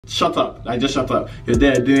Shut up, like just shut up. You're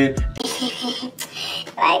there doing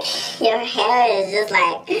like your hair is just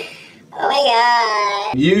like, oh my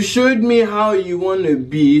god. You showed me how you want to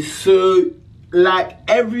be, so like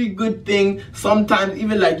every good thing, sometimes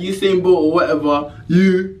even like Usain Bolt or whatever,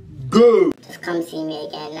 you go. Just come see me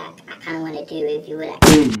again, like I kind of want to do with you, like.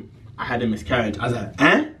 Boom, I had a miscarriage. I was like,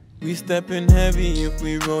 eh? We stepping heavy if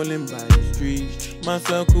we rolling by the street. My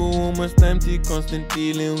circle almost empty, constant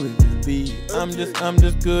dealing with the beat. I'm just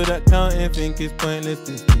good at counting, think it's pointless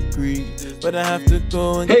to degree. But I have to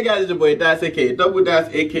go and... Hey guys, it's your boy Das, aka Double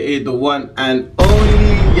Das, aka the one and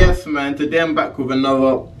only. Yes man, today I'm back with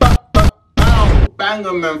another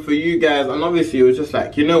banger man for you guys. And obviously it was just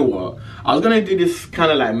like, you know what, I was gonna do this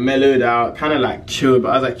kind of like mellowed out, kind of like chill, but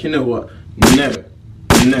I was like, you know what, no,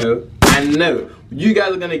 you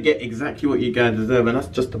guys are gonna get exactly what you guys deserve, and that's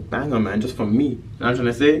just a banger, man, just from me. You know what I'm trying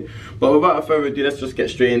to say? But without further ado, let's just get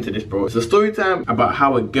straight into this, bro. It's a story time about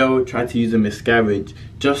how a girl tried to use a miscarriage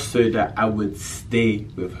just so that I would stay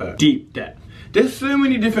with her. Deep depth. There's so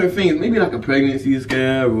many different things, maybe like a pregnancy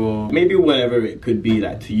scare or maybe whatever it could be,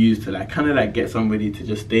 like to use to like kind of like get somebody to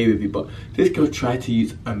just stay with you. But this girl tried to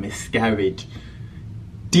use a miscarriage.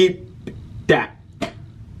 Deep that.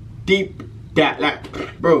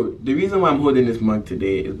 Like, bro, the reason why I'm holding this mug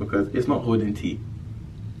today is because it's not holding tea.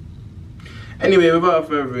 Anyway, without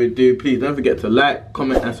further ado, please don't forget to like,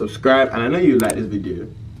 comment and subscribe. And I know you like this video,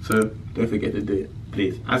 so don't forget to do it,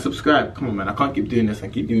 please. And subscribe. Come on, man, I can't keep doing this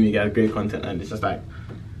and keep giving you guys great content and it's just like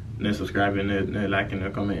no subscribing, no liking,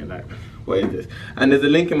 no commenting. Like, what is this? And there's a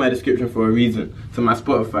link in my description for a reason to my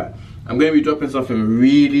Spotify. I'm going to be dropping something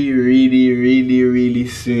really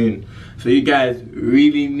soon. So you guys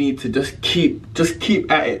really need to just keep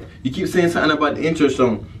at it. You keep saying something about the intro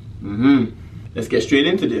song. Let's get straight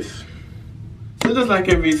into this. So just like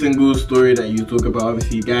every single story that you talk about,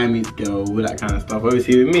 obviously guy meets girl, all that kind of stuff.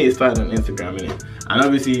 Obviously with me it started on Instagram, innit? And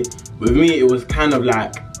obviously with me it was kind of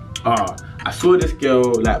like, I saw this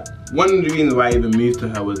girl, like one of the reasons why I even moved to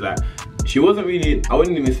her was like, she wasn't really, I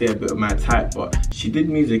wouldn't even say a bit of my type, but she did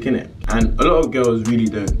music, innit? And a lot of girls really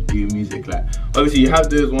don't do music. Like, obviously you have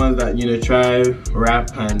those ones that, you know, try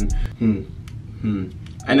rap and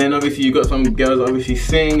and then obviously you got some girls that obviously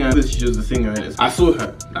sing, and she was a singer, innit? I saw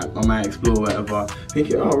her like on my Explore or whatever,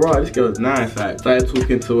 thinking, oh right, this girl's nice. Like, started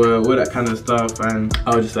talking to her, all that kind of stuff, and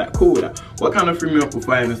I was just like, cool. Like, what kind of threw me off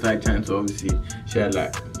before I even started chatting to her, obviously she had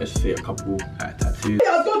like, let's just say a couple like tattoos.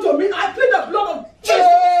 Yeah, don't tell me, I played the blood of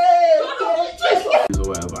or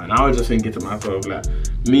whatever, and I was just thinking to myself, like,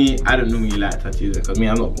 me, I don't normally like tattoos because me,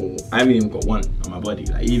 I haven't even got one on my body.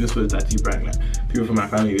 Like, even for the tattoo brand, like people from my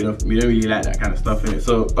family, we don't really like that kind of stuff in it.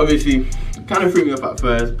 So obviously, it kind of threw me off at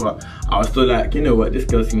first, but I was still like, you know what, this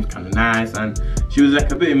girl seems kind of nice, and she was like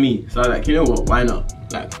a bit of me. So I was like, you know what, why not?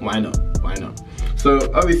 Like, why not? So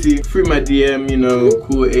obviously, through my DM, you know,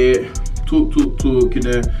 cool it, talk, you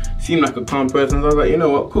know, seemed like a calm person. So I was like, you know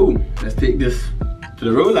what, cool, let's take this to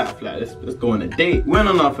the real life. Like, let's go on a date. Went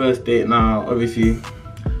on our first date. Now obviously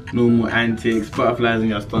normal antics, butterflies in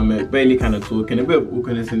your stomach, barely kind of talking, a bit of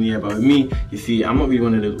awkwardness in the air. But with me, you see, I'm not really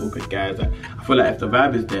one of those awkward guys. Like, I feel like if the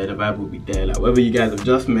vibe is there, the vibe will be there. Like, whether you guys have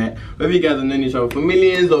just met, whether you guys have known each other for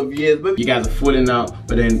millions of years, whether you guys are falling out,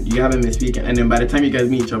 but then you haven't been speaking, and then by the time you guys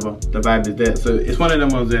meet each other, the vibe is there. So it's one of them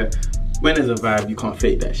ones where when there's a vibe, you can't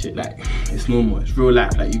fake that shit. Like, it's normal, it's real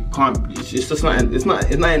life. Like, you can't, it's just not, it's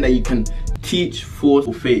nothing that you can teach, force,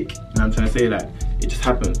 or fake. You know what I'm trying to say? Like, it just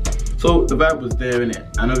happens. So the vibe was there, innit?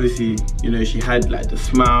 And obviously, you know, she had like the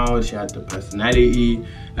smile, she had the personality.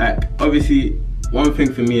 Like, obviously, one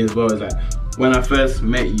thing for me as well is like, when I first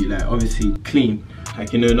met you, like, obviously clean.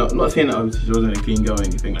 Like, you know, not saying that obviously she wasn't a clean girl or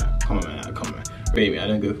anything. Like, come on man, rate me, I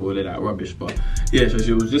don't go for all of that rubbish. But yeah, so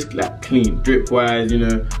she was just like clean, drip wise, you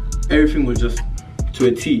know, everything was just to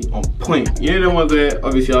a T, on point. You know the ones where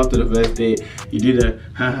obviously after the first date, you do the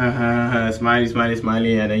ha,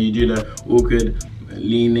 smiley, and then you do the awkward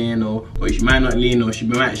lean in, or she might not lean, or she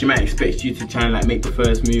might expect you to try and like make the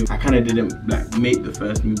first move. I kind of didn't like make the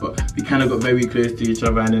first move, but we kind of got very close to each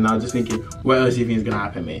other, and then I was just thinking, what else do you think is gonna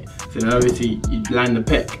happen, mate? So then obviously you land the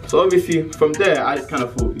peck. So obviously from there, I just kind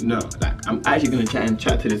of thought, no, like, I'm actually gonna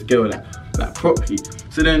chat to this girl like properly.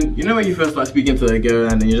 So then, you know, when you first start speaking to a girl,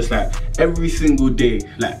 and then you're just like, every single day,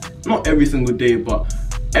 like, not every single day, but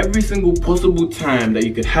every single possible time that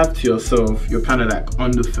you could have to yourself, you're kind of like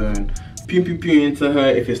on the phone, pew into her.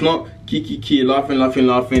 If it's not kiki, laughing,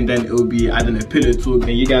 then it will be, I don't know, pillow talk.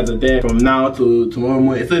 Then you guys are there from now to tomorrow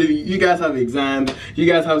morning. So you guys have exams, you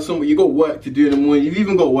guys have you got work to do in the morning, you've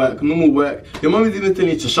even got work, normal work. Your mom is even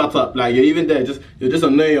telling you to shut up. Like, you're even there, you're just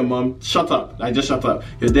annoying your mom. Shut up, like, just shut up.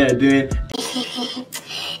 You're there doing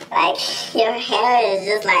Like, your hair is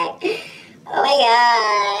just like, oh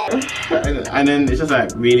my god. And then it's just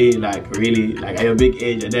like really like at your big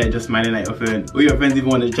age, you're there just smiling at your phone. All your friends even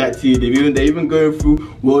want to chat to you. They're even going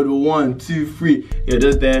through World War I, II, III. You're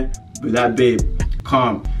just there with that babe,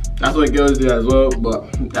 calm. That's what girls do as well,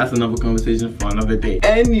 but that's another conversation for another day.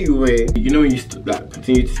 Anyway, you know when you like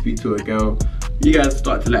continue to speak to a girl, you guys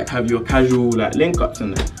start to like have your casual like link-ups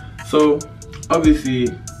and that. So obviously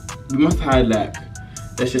we must have had like,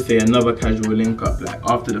 let's just say another casual link-up like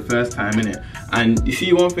after the first time, innit? And you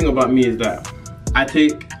see, one thing about me is that I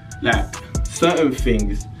take like certain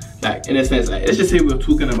things like in a sense, like let's just say we're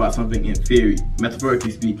talking about something in theory,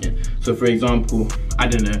 metaphorically speaking. So for example, I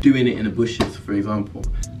don't know, doing it in the bushes, for example.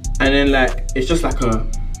 And then like, it's just like a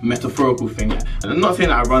metaphorical thing. Like, and I'm not saying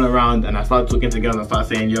that I run around and I start talking to girls and start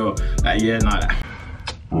saying, yo, like, yeah, nah, like,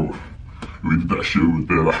 bro, we did that shit over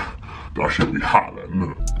there, like, that shit be hot, like,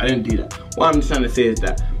 no. I didn't do that. What I'm trying to say is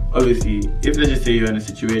that, obviously, if let's just say you're in a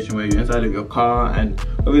situation where you're inside of your car and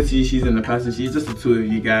obviously she's in the passenger, she's just the two of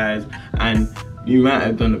you guys, and you might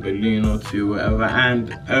have done a balloon or two, whatever,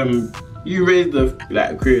 and you raise the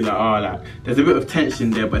like query like, oh, like there's a bit of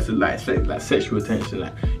tension there, but it's like sexual tension,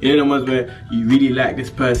 like, you know, the ones where you really like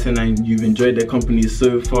this person and you've enjoyed their company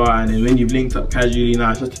so far, and then when you've linked up casually,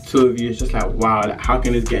 now it's just the two of you, it's just like, wow, like how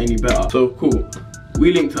can this get any better? So cool,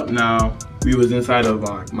 we linked up now, we was inside of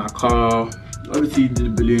my car, obviously did a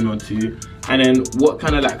balloon or two, and then what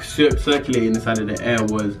kind of like circulating inside of the air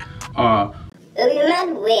was it would be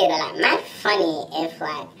mad weird or like mad funny if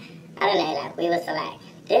like, I don't know, like we was to like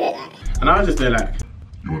do it like. And I was just there like,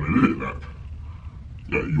 you wanna do it, like?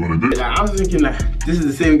 Yeah, you wanna do it? Like, I was thinking like, this is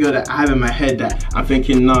the same girl that I have in my head that I'm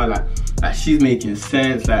thinking, no, like she's making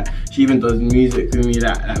sense, like she even does music with me,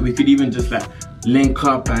 like we could even just like link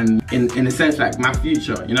up and in a sense like my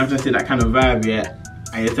future, you know what I'm trying to say, that kind of vibe, yeah.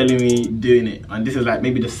 And you're telling me doing it, and this is like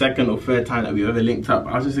maybe the second or third time that we ever linked up.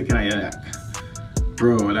 I was just looking at you like,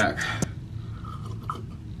 bro, like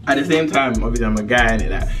at the same time, obviously I'm a guy in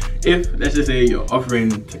it, like if let's just say you're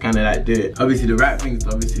offering to kind of like do it, obviously the right thing is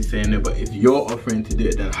obviously saying no, but if you're offering to do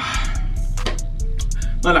it, then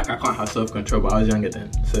not like I can't have self-control, but I was younger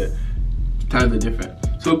then, so times are different.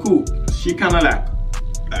 So cool, she kind of like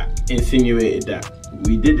insinuated that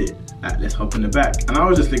we did it, like let's hop in the back, and I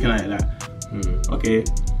was just looking at it like, okay,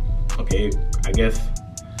 I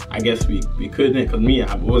guess we couldn't, because me,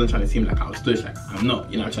 I wasn't trying to seem like I was stush, like I'm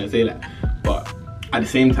not, you know what I'm trying to say, like, but at the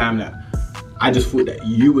same time, like I just thought that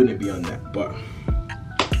you wouldn't be on that, but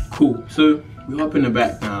cool. So we hop in the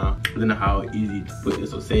back now. I don't know how easy to put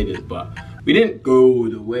this or say this, but we didn't go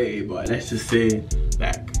the way, but let's just say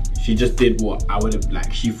like she just did what I would have,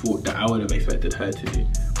 like she thought that I would have expected her to do,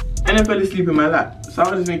 and then fell asleep in my lap. So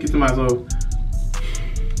I was just thinking to myself,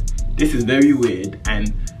 this is very weird,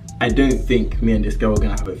 and I don't think me and this girl are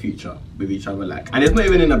gonna have a future with each other, like, and it's not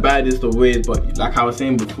even in the baddest of ways, but like I was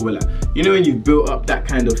saying before, like, you know when you built up that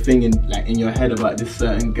kind of thing in like in your head about this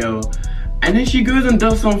certain girl, and then she goes and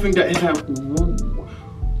does something that is like,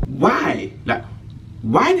 why? Like,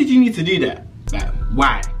 why did you need to do that? Like,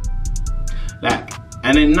 why? Like,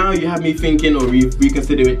 and then now you have me thinking or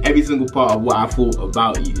reconsidering every single part of what I thought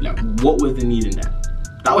about you. Like, what was the need in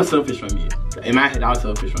that? That was selfish from you. In my head, that was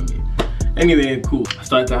selfish from you. Anyway, cool. I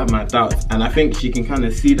started to have my doubts, and I think she can kind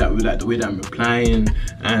of see that with like the way that I'm replying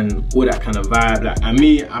and all that kind of vibe. Like, and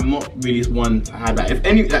me, I'm not really one to hide that. If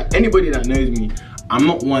anybody that knows me, I'm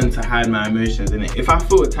not one to hide my emotions in it. If I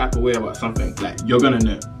feel a type of way about something, like you're gonna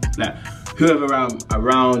know. Like whoever I'm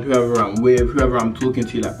around, whoever I'm with, whoever I'm talking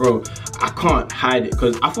to, like bro, I can't hide it,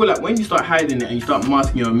 because I feel like when you start hiding it and you start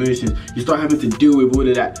masking your emotions, you start having to deal with all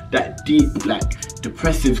of that deep, like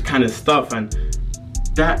depressive kind of stuff, and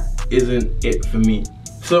that isn't it for me.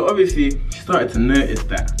 So obviously she started to notice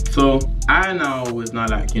that. So I now was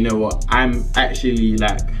like, you know what, I'm actually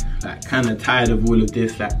like kind of tired of all of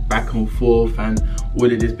this like back and forth and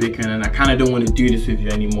all of this bickering, and I kind of don't want to do this with you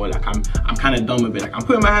anymore. Like I'm kind of done with it. Like I'm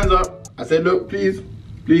putting my hands up. I said, look, please,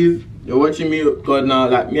 you're watching me, God, now,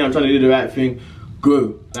 like me, I'm trying to do the right thing.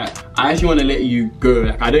 Go. Like I actually want to let you go.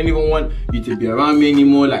 Like I don't even want you to be around me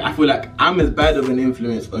anymore. Like I feel like I'm as bad of an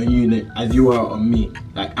influence on you as you are on me.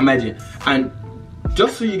 Like imagine. And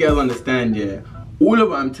just so you guys understand, yeah, all of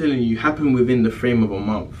what I'm telling you happened within the frame of a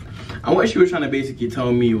month. And what she was trying to basically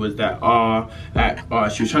tell me was that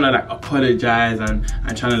she was trying to like apologize and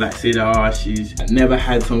trying to like say that she's never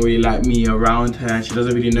had somebody like me around her and she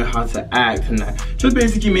doesn't really know how to act, and like she was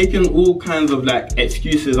basically making all kinds of like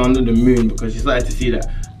excuses under the moon because she started to see that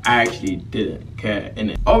I actually didn't care,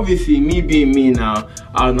 innit. Obviously me being me now,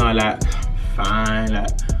 I was now like fine, like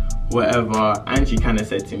whatever, and she kind of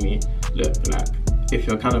said to me, look, like if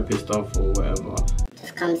you're kind of pissed off or whatever,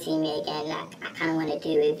 just come see me again, like, I kind of want to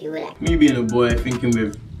do with you, like. Me being a boy, thinking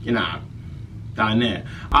with, you know, down there,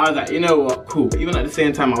 I was like, you know what, cool. Even at the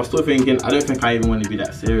same time, I was still thinking, I don't think I even want to be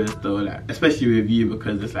that serious though, like, especially with you,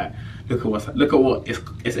 because it's like, look at what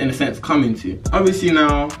it's in a sense coming to. Obviously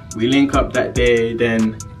now, we link up that day,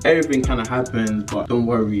 then everything kind of happens, but don't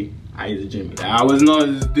worry, I use the gym. Like, I was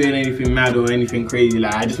not doing anything mad or anything crazy,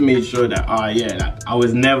 like, I just made sure that, yeah, like, I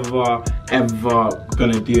was never, ever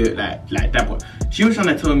gonna do it like that, but she was trying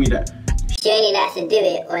to tell me that she only likes to do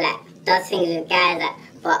it, or like, does things with guys, like,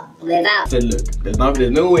 but without. I said, look,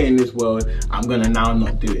 there's no way in this world I'm gonna now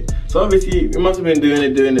not do it. So obviously, we must have been doing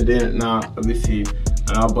it now, obviously,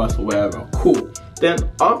 and I'll bust or whatever, cool. Then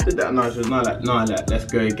after that, now she was not like, nah, like, let's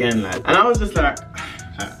go again, like, and I was just like,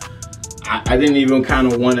 I didn't even kind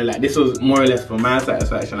of want to, like, this was more or less for my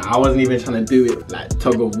satisfaction. I wasn't even trying to do it like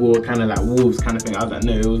tug of war, kind of like wolves kind of thing. I was like,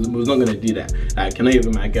 no, it was not gonna do that. Like, not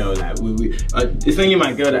even my girl, like, it's only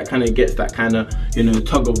my girl that kind of gets that kind of, you know,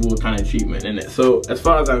 tug of war kind of treatment in it. So as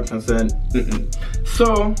far as I'm concerned,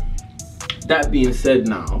 So that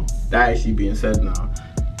actually being said now,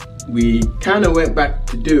 we kind of went back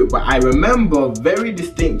to do it, but I remember very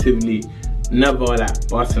distinctively never like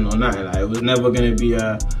busting or nothing. Like, it was never gonna be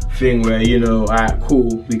a thing where, you know, alright,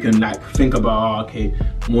 cool, we can like think about, oh, okay,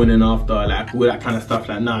 morning after, like all that kind of stuff.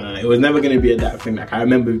 Like, no, it was never gonna be that thing. Like, I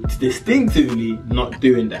remember distinctively not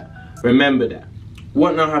doing that. Remember that.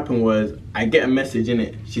 What now happened was, I get a message in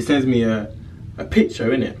it. She sends me a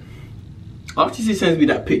picture in it. After she sends me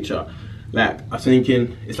that picture, like, I was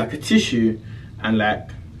thinking it's like a tissue and like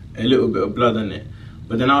a little bit of blood on it.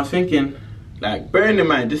 But then I was thinking, like, bearing in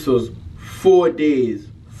mind this was 4 days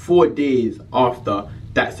after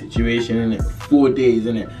that situation, innit? 4 days,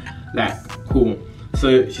 innit? Like, cool.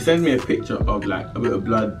 So she sends me a picture of like a bit of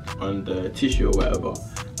blood on the tissue or whatever,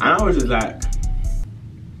 and I was just like,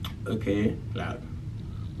 okay, like,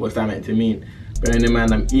 what's that meant to mean? Bearing in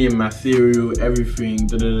mind I'm eating my cereal, everything,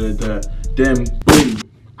 then boom,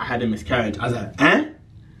 I had a miscarriage. I was like, I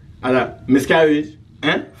was like, miscarriage?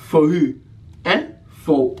 For who?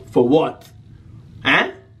 For what?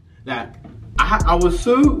 Like, I was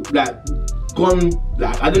so like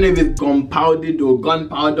I don't know if it's gunpowdered or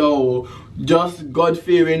gunpowder or just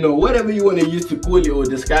God-fearing or whatever you want to use to call it or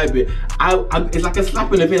describe it. It's like a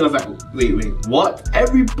slap in the face. I was like, wait, what?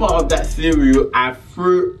 Every part of that cereal I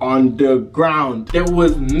threw on the ground. There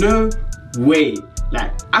was no way,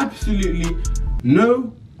 like, absolutely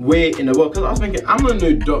no way in the world. Because I was thinking, I'm not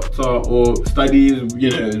no doctor or studies, you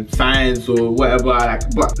know, science or whatever,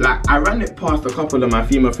 like, but like, I ran it past a couple of my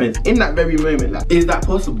female friends in that very moment, like, is that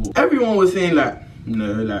possible? Everyone was saying like,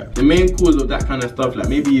 no, like, the main cause of that kind of stuff, like,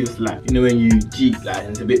 maybe it's like, you know, when you cheat, like,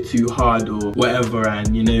 it's a bit too hard or whatever,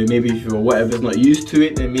 and, you know, maybe if you're whatever's not used to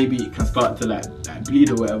it, then maybe it can start to like bleed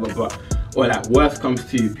or whatever, but, or like, worse comes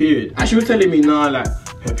to period. And she was telling me, nah, like,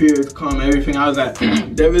 her periods come, everything. I was like,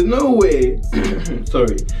 there is no way,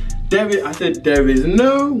 sorry, I said, there is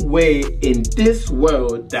no way in this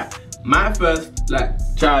world that my first like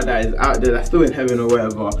child that is out there, that's still in heaven or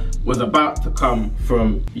whatever, was about to come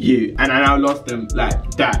from you, and I now lost them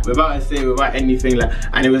like that, without a say, without anything, like,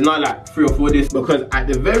 and it was not like 3 or 4 days, because at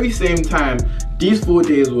the very same time, these 4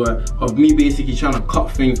 days were of me basically trying to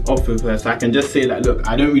cut things off with her, so I can just say like, look,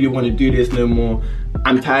 I don't really want to do this no more,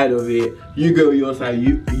 I'm tired of it, you go your side,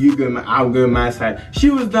 you go I'll go my side. She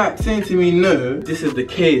was like saying to me, no, this is the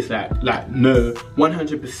case, like no,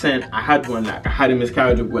 100% I had one, like I had a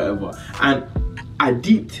miscarriage or whatever. And I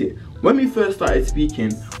deeped it. When we first started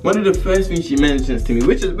speaking, one of the first things she mentions to me,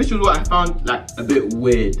 which was what I found like a bit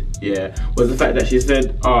weird, yeah, was the fact that she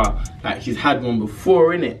said, like she's had one before,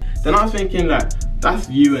 innit? Then I was thinking like, that's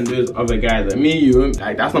you and those other guys, like me, you,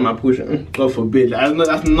 like that's not my portion, God forbid, like,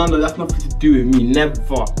 that's nothing to do with me,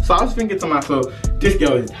 never. So I was thinking to myself, this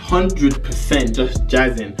girl is 100% just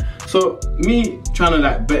jazzing. So me trying to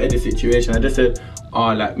like better the situation, I just said,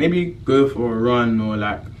 like maybe go for a run, or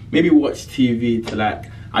like maybe watch TV to like,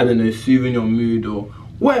 I don't know, soothe your mood, or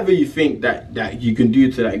whatever you think that you can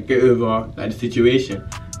do to like get over like the situation.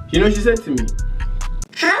 You know what she said to me?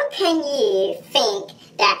 How can you think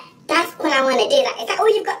that that's what I want to do? Like, is that all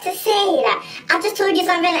you've got to say? Like, I've just told you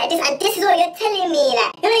something like this, and this is what you're telling me.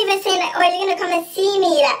 Like, you're not even saying like, oh, you're gonna come and see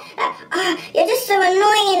me. Like, you're just so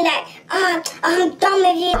annoying. Like, I'm done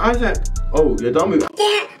with you. I was like, oh, you're done with me?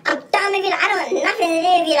 Yeah, I'm done with you. Like, I don't want nothing to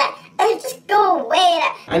do with you. Like, just go away.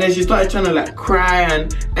 Like. And then she started trying to like cry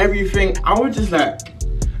and everything. I was just like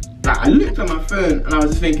I looked at my phone and I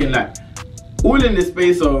was just thinking like, all in the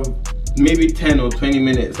space of maybe 10 or 20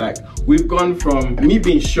 minutes, like we've gone from me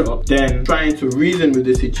being shocked, then trying to reason with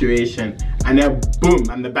the situation, and then boom,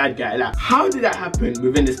 I'm the bad guy. Like, how did that happen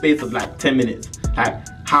within the space of like 10 minutes? Like,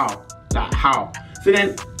 how? Like, how? So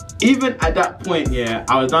then, even at that point, yeah,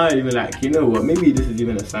 I was not even like, you know what, maybe this is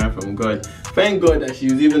even a sign from God. Thank God that she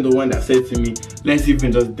was even the one that said to me, let's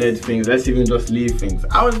even just dead things, let's even just leave things.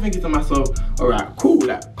 I was thinking to myself, alright, cool,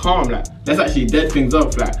 like, calm, like, let's actually dead things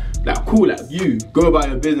off, like, cool, like, you go about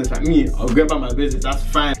your business, like me, I'll go about my business, that's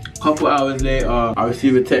fine. Couple hours later, I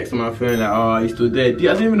receive a text on my phone like, oh, you still dead?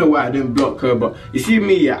 I don't even know why I didn't block her, but you see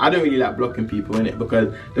me, yeah, I don't really like blocking people, innit?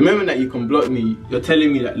 Because the moment that you can block me, you're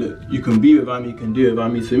telling me that, look, you can be without me, you can do it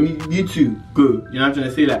without me, so you two, go. You know what I'm trying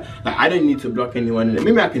to say? Like I don't need to block anyone, innit?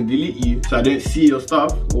 Maybe I can delete you so I don't see your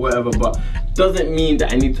stuff or whatever, but doesn't mean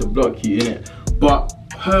that I need to block you, innit? But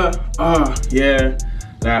her, yeah,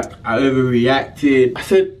 like, I overreacted. I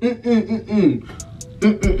said,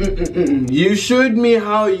 you showed me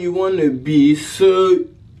how you want to be, so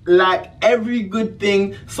like every good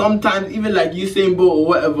thing, sometimes even like Usain Bolt or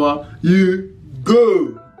whatever, you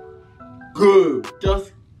go,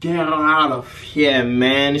 just get out of here,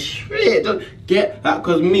 man. Shit, just get that.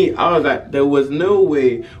 Cause me, I was like, there was no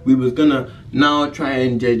way we was gonna now try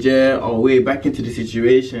and jeje our way back into the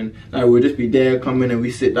situation. Like, we'll just be there, come in and we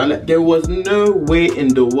sit down. Like, there was no way in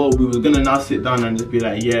the world we was gonna now sit down and just be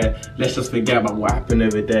like, yeah, let's just forget about what happened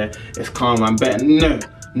over there. It's calm, I'm better.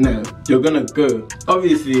 No, you're gonna go.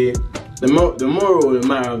 Obviously, the moral of the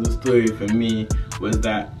matter of the story for me was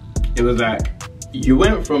that it was like, you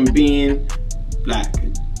went from being like,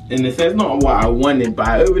 in a sense, not what I wanted, but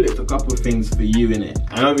I overlooked a couple of things for you in it.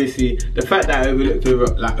 And obviously, the fact that I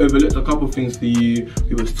overlooked a couple of things for you,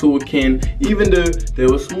 we was talking, even though there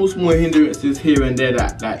were small hindrances here and there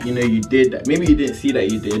that you know, you did, that maybe you didn't see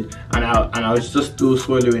that you did, and I was just still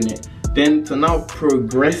swallowing it. Then to now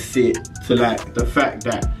progress it to like the fact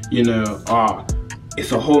that, you know,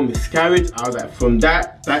 it's a whole miscarriage, I was like, from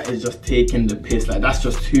that is just taking the piss. Like, that's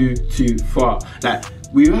just too far. Like,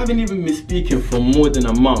 we haven't even been speaking for more than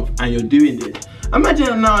a month and you're doing this.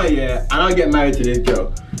 Imagine now, yeah, and I'll get married to this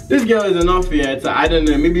girl. This girl is enough, yeah, to, I don't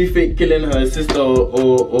know, maybe fake killing her sister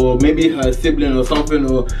or maybe her sibling or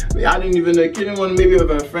something, or I don't even know, killing one maybe of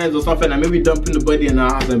her friends or something, and maybe dumping the body in her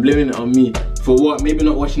house and blaming it on me. For what? Maybe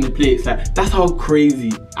not washing the plates. Like, that's how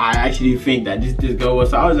crazy I actually think that this girl was.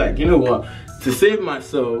 So I was like, you know what? To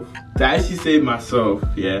actually save myself,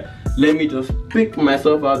 yeah, let me just pick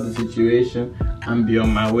myself out of the situation and be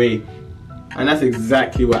on my way. And that's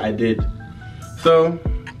exactly what I did. So,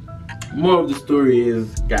 more of the story is,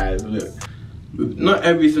 guys, look, not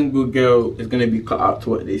every single girl is going to be cut out to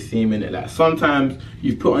what they seem in it. Like, sometimes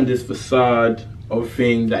you put on this facade of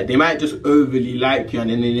things, like they might just overly like you, and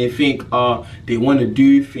then they think, they want to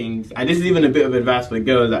do things. And this is even a bit of advice for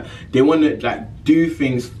girls, that they want to like do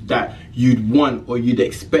things that you'd want or you'd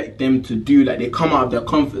expect them to do, like they come out of their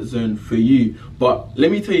comfort zone for you. But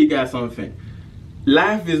let me tell you guys something.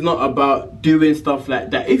 Life is not about doing stuff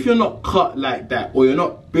like that. If you're not cut like that or you're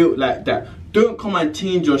not built like that, don't come and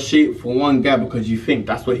change your shape for one guy because you think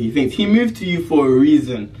that's what he thinks. He moved to you for a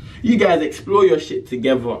reason. You guys explore your shit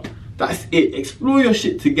together. That's it. Explore your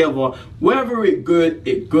shit together. Wherever it goes,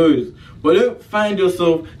 it goes. But don't find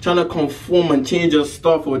yourself trying to conform and change your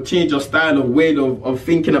stuff or change your style of way of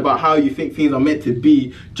thinking about how you think things are meant to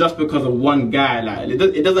be just because of one guy. Like,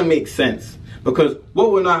 it doesn't make sense. Because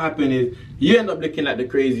what will not happen is you end up looking like the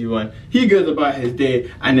crazy one. He goes about his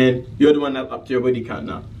day and then you're the one that's up to your body count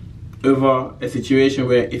now. Over a situation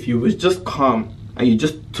where if you was just calm and you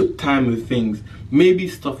just took time with things, maybe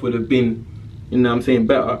stuff would have been, you know what I'm saying,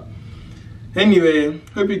 better. Anyway,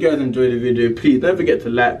 hope you guys enjoyed the video. Please don't forget to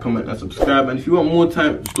like, comment and subscribe. And if you want more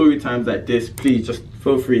story times like this, please just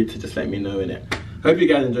feel free to just let me know in it. Hope you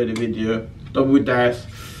guys enjoyed the video. Double dice.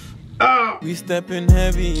 We stepping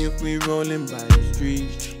heavy if we rolling by the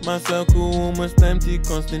street. My circle almost empty,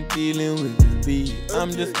 constant dealing with the beat. I'm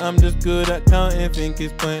just good at counting, think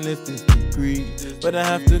it's pointless this degree. But I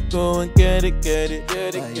have to go and get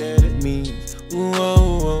it, me.